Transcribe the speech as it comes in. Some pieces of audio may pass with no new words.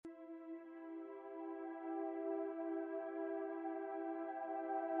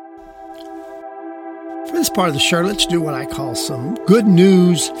For this part of the show, let's do what I call some good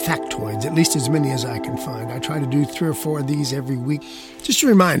news factoids, at least as many as I can find. I try to do 3 or 4 of these every week, just to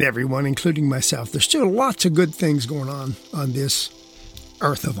remind everyone, including myself, there's still lots of good things going on this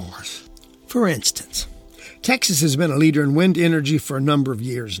earth of ours. For instance, Texas has been a leader in wind energy for a number of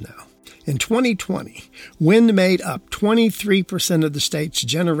years now. In 2020, wind made up 23% of the state's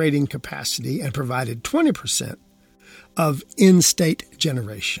generating capacity and provided 20% of in-state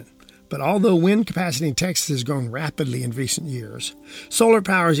generation. But although wind capacity in Texas has grown rapidly in recent years, solar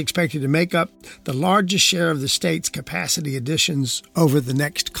power is expected to make up the largest share of the state's capacity additions over the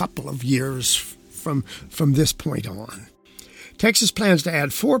next couple of years from this point on. Texas plans to add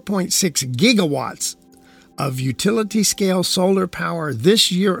 4.6 gigawatts of utility-scale solar power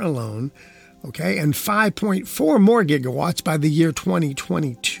this year alone, and 5.4 more gigawatts by the year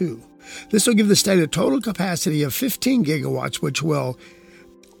 2022. This will give the state a total capacity of 15 gigawatts, which will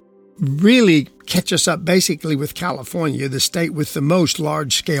really catch us up basically with California, the state with the most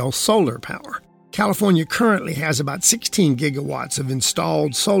large-scale solar power. California currently has about 16 gigawatts of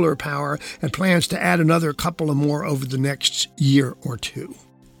installed solar power and plans to add another couple of more over the next year or two.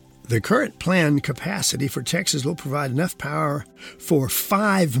 The current planned capacity for Texas will provide enough power for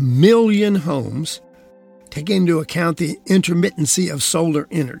 5 million homes, taking into account the intermittency of solar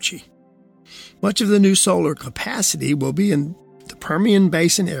energy. Much of the new solar capacity will be in the Permian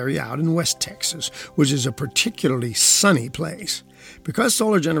Basin area out in West Texas, which is a particularly sunny place. Because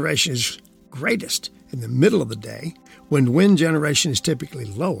solar generation is greatest in the middle of the day, when wind generation is typically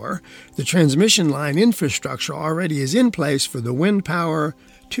lower, the transmission line infrastructure already is in place for the wind power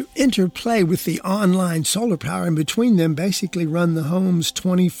to interplay with the online solar power, and between them basically run the homes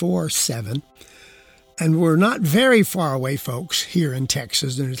 24/7. And we're not very far away, folks, here in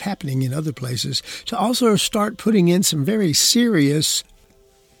Texas, and it's happening in other places, to also start putting in some very serious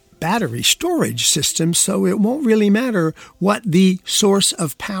battery storage systems, so it won't really matter what the source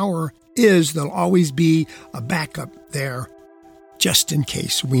of power is. There'll always be a backup there just in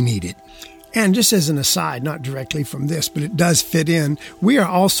case we need it. And just as an aside, not directly from this, but it does fit in, we are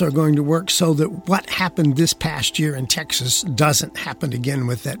also going to work so that what happened this past year in Texas doesn't happen again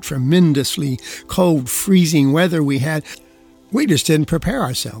with that tremendously cold, freezing weather we had. We just didn't prepare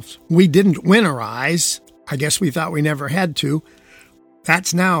ourselves. We didn't winterize. I guess we thought we never had to.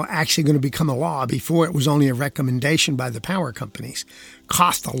 That's now actually going to become a law. Before, it was only a recommendation by the power companies.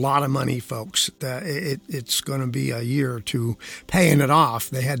 Cost a lot of money, folks. It's going to be a year or two paying it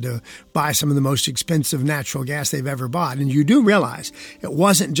off. They had to buy some of the most expensive natural gas they've ever bought. And you do realize it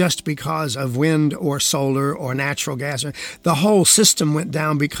wasn't just because of wind or solar or natural gas. The whole system went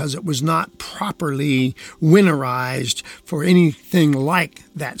down because it was not properly winterized for anything like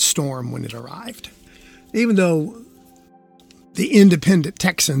that storm when it arrived. Even though the independent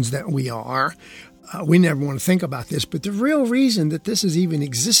Texans that we are, we never want to think about this, but the real reason that this is even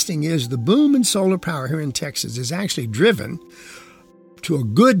existing is the boom in solar power here in Texas is actually driven to a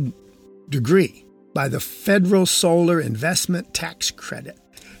good degree by the federal solar investment tax credit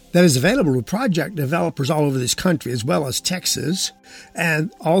that is available to project developers all over this country, as well as Texas.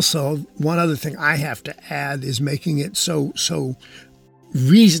 And also, one other thing I have to add is making it so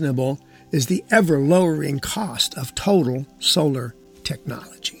reasonable is the ever-lowering cost of total solar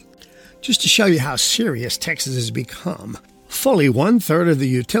technology. Just to show you how serious Texas has become, fully 1/3 of the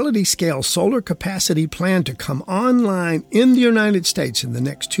utility-scale solar capacity planned to come online in the United States in the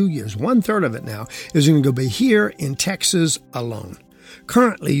next 2 years, 1/3 of it now, is going to be here in Texas alone.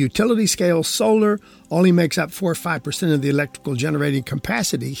 Currently, utility-scale solar only makes up 4 or 5% of the electrical generating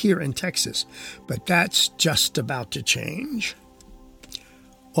capacity here in Texas, but that's just about to change.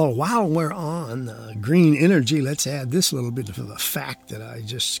 Well, while we're on green energy, let's add this little bit of a fact that I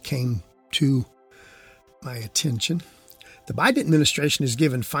just came to my attention. The Biden administration has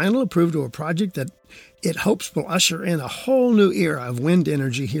given final approval to a project that it hopes will usher in a whole new era of wind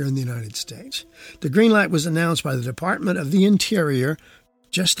energy here in the United States. The green light was announced by the Department of the Interior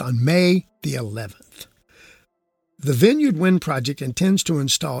just on May the 11th. The Vineyard Wind Project intends to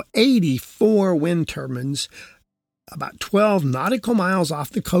install 84 wind turbines about 12 nautical miles off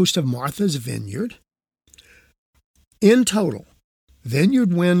the coast of Martha's Vineyard. In total,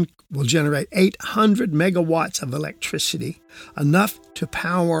 Vineyard Wind will generate 800 megawatts of electricity, enough to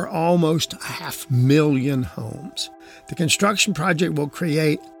power almost 500,000 homes. The construction project will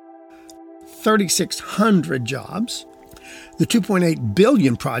create 3,600 jobs. The $2.8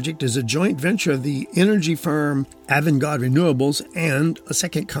 billion project is a joint venture of the energy firm Avangard Renewables and a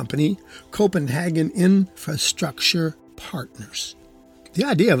second company, Copenhagen Infrastructure Partners. The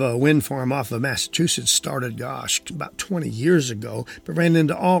idea of a wind farm off of Massachusetts started, about 20 years ago, but ran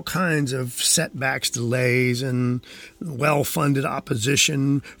into all kinds of setbacks, delays, and well-funded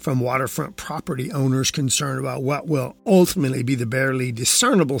opposition from waterfront property owners concerned about what will ultimately be the barely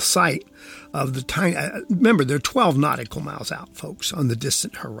discernible site of the tiny... remember, they're 12 nautical miles out, folks, on the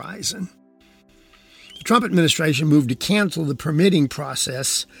distant horizon. The Trump administration moved to cancel the permitting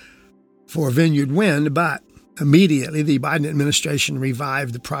process for Vineyard Wind, but immediately, the Biden administration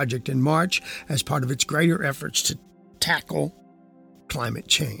revived the project in March as part of its greater efforts to tackle climate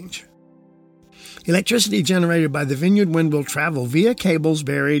change. Electricity generated by the Vineyard Wind will travel via cables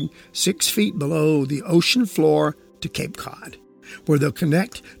buried 6 feet below the ocean floor to Cape Cod, where they'll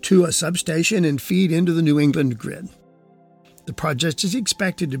connect to a substation and feed into the New England grid. The project is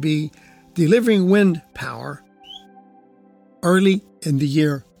expected to be delivering wind power early in the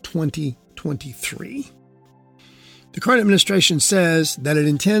year 2023. The current administration says that it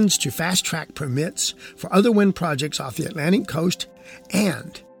intends to fast-track permits for other wind projects off the Atlantic coast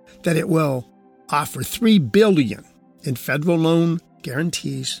and that it will offer $3 billion in federal loan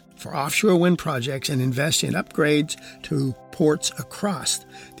guarantees for offshore wind projects and invest in upgrades to ports across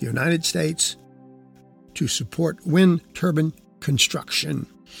the United States to support wind turbine construction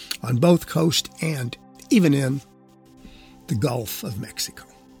on both coasts and even in the Gulf of Mexico.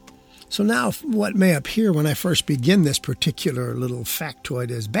 So now what may appear when I first begin this particular little factoid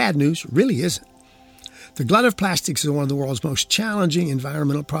as bad news really isn't. The glut of plastics is one of the world's most challenging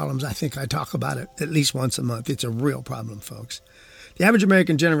environmental problems. I think I talk about it at least once a month. It's a real problem, folks. The average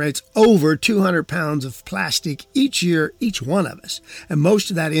American generates over 200 pounds of plastic each year, each one of us, and most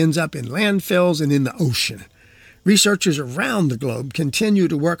of that ends up in landfills and in the ocean. Researchers around the globe continue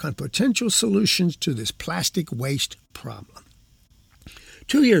to work on potential solutions to this plastic waste problem.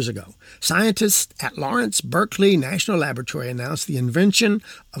 2 years ago, scientists at Lawrence Berkeley National Laboratory announced the invention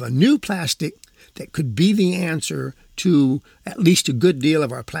of a new plastic that could be the answer to at least a good deal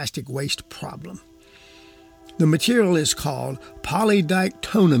of our plastic waste problem. The material is called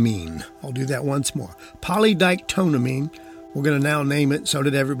polydictonamine. I'll do that once more. Polydictonamine. We're going to now name it, so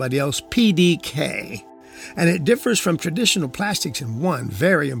did everybody else, PDK. And it differs from traditional plastics in one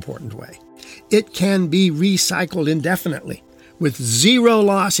very important way. It can be recycled indefinitely, with zero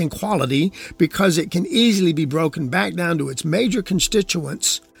loss in quality because it can easily be broken back down to its major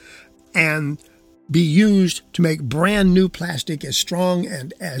constituents and be used to make brand new plastic as strong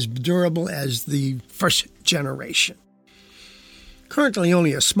and as durable as the first generation. Currently,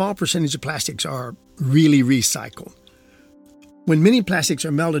 only a small percentage of plastics are really recycled. When many plastics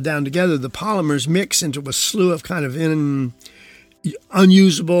are melted down together, the polymers mix into a slew of kind of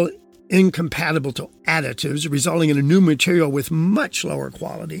unusable, incompatible to additives, resulting in a new material with much lower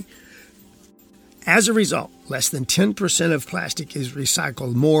quality. As a result, less than 10% of plastic is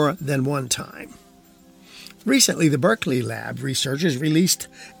recycled more than one time. Recently, the Berkeley Lab researchers released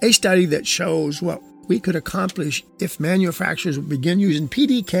a study that shows what we could accomplish if manufacturers would begin using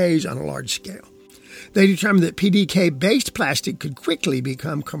PDKs on a large scale. They determined that PDK-based plastic could quickly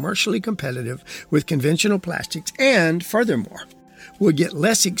become commercially competitive with conventional plastics and, furthermore, would get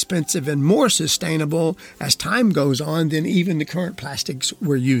less expensive and more sustainable as time goes on than even the current plastics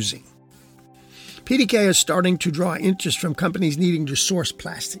we're using. PDK is starting to draw interest from companies needing to source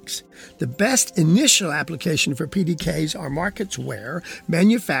plastics. The best initial application for PDKs are markets where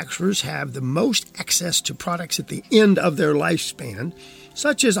manufacturers have the most access to products at the end of their lifespan,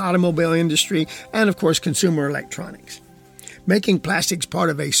 such as automobile industry and, of course, consumer electronics. Making plastics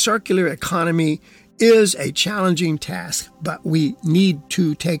part of a circular economy is a challenging task, but we need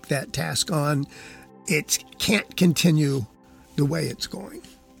to take that task on. It can't continue the way it's going.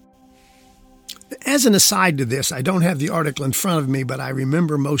 As an aside to this, I don't have the article in front of me, but I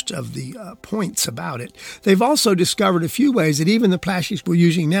remember most of the points about it. They've also discovered a few ways that even the plastics we're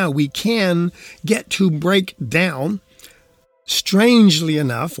using now, we can get to break down. Strangely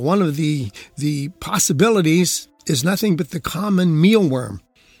enough, one of the possibilities is nothing but the common mealworm.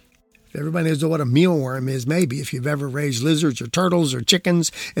 If everybody knows what a mealworm is, maybe if you've ever raised lizards or turtles or chickens,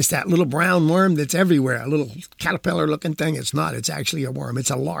 it's that little brown worm that's everywhere, a little caterpillar-looking thing. It's not. It's actually a worm. It's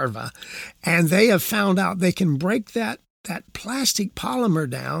a larva. And they have found out they can break that plastic polymer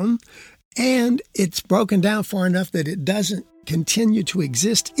down, and it's broken down far enough that it doesn't continue to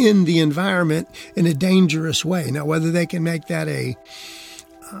exist in the environment in a dangerous way. Now, whether they can make that a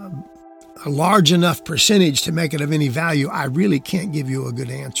large enough percentage to make it of any value, I really can't give you a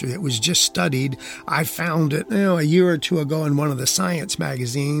good answer. It was just studied. I found it a year or two ago in one of the science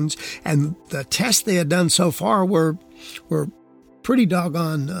magazines, and the tests they had done so far were pretty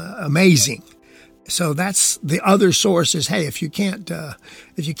doggone amazing. So that's the other source is, hey, if you can't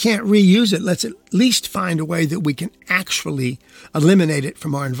reuse it, let's at least find a way that we can actually eliminate it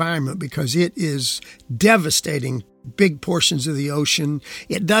from our environment, because it is devastating big portions of the ocean.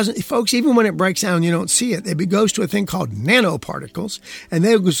 It doesn't, folks, even when it breaks down, you don't see it. It goes to a thing called nanoparticles, and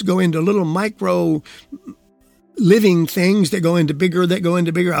they just go into little micro living things that go into bigger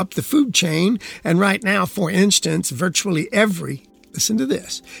up the food chain. And right now, for instance, virtually listen to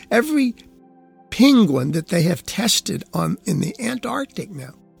this, every penguin that they have tested on in the Antarctic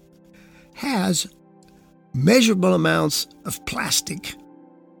now has measurable amounts of plastic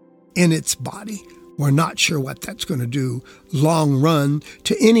in its body. We're not sure what that's going to do long run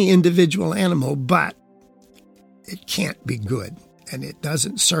to any individual animal, but it can't be good, and it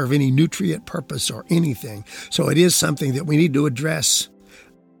doesn't serve any nutrient purpose or anything. So it is something that we need to address.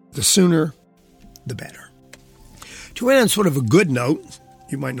 The sooner, the better. To end on sort of a good note,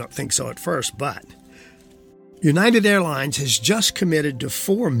 you might not think so at first, but United Airlines has just committed to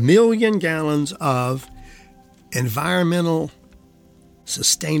 4 million gallons of environmental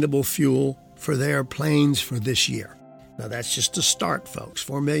sustainable fuel for their planes for this year. Now, that's just a start, folks.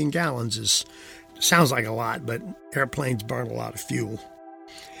 4 million gallons sounds like a lot, but airplanes burn a lot of fuel.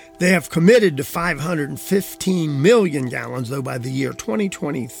 They have committed to 515 million gallons, though, by the year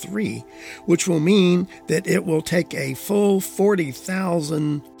 2023, which will mean that it will take a full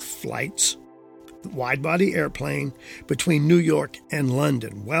 40,000 flights, wide-body airplane, between New York and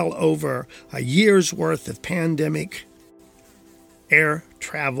London, well over a year's worth of pandemic air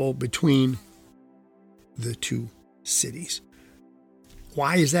travel between the two cities.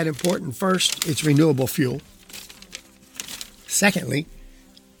 Why is that important? First, it's renewable fuel. Secondly,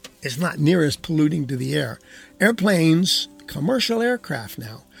 it's not near as polluting to the air. Airplanes, commercial aircraft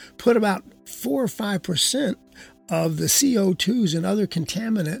now, put about 4 or 5% of the CO2s and other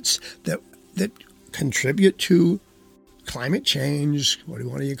contaminants that contribute to climate change, what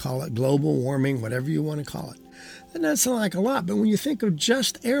do you call it, global warming, whatever you want to call it. And that's not like a lot, but when you think of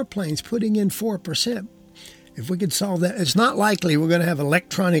just airplanes putting in 4%, if we could solve that, it's not likely we're going to have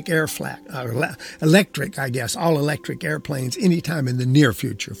electric, all electric airplanes anytime in the near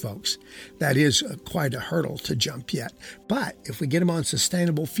future, folks. That is quite a hurdle to jump yet. But if we get them on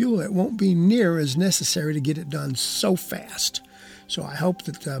sustainable fuel, it won't be near as necessary to get it done so fast. So I hope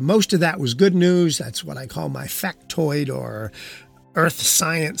that most of that was good news. That's what I call my factoid or earth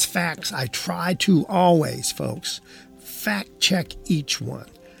science facts. I try to always, folks, fact check each one.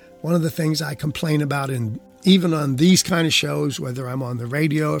 One of the things I complain about even on these kind of shows, whether I'm on the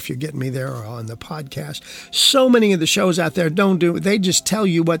radio, if you're getting me there, or on the podcast, so many of the shows out there don't do it. They just tell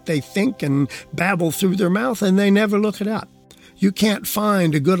you what they think and babble through their mouth, and they never look it up. You can't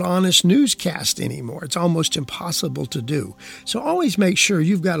find a good, honest newscast anymore. It's almost impossible to do. So always make sure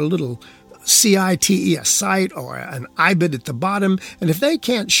you've got a little CITE, a site, or an IBID at the bottom. And if they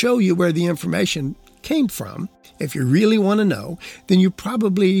can't show you where the information came from, if you really want to know, then you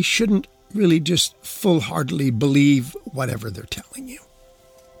probably shouldn't really just full-heartedly believe whatever they're telling you.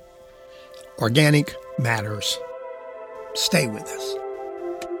 Organic matters. Stay with us.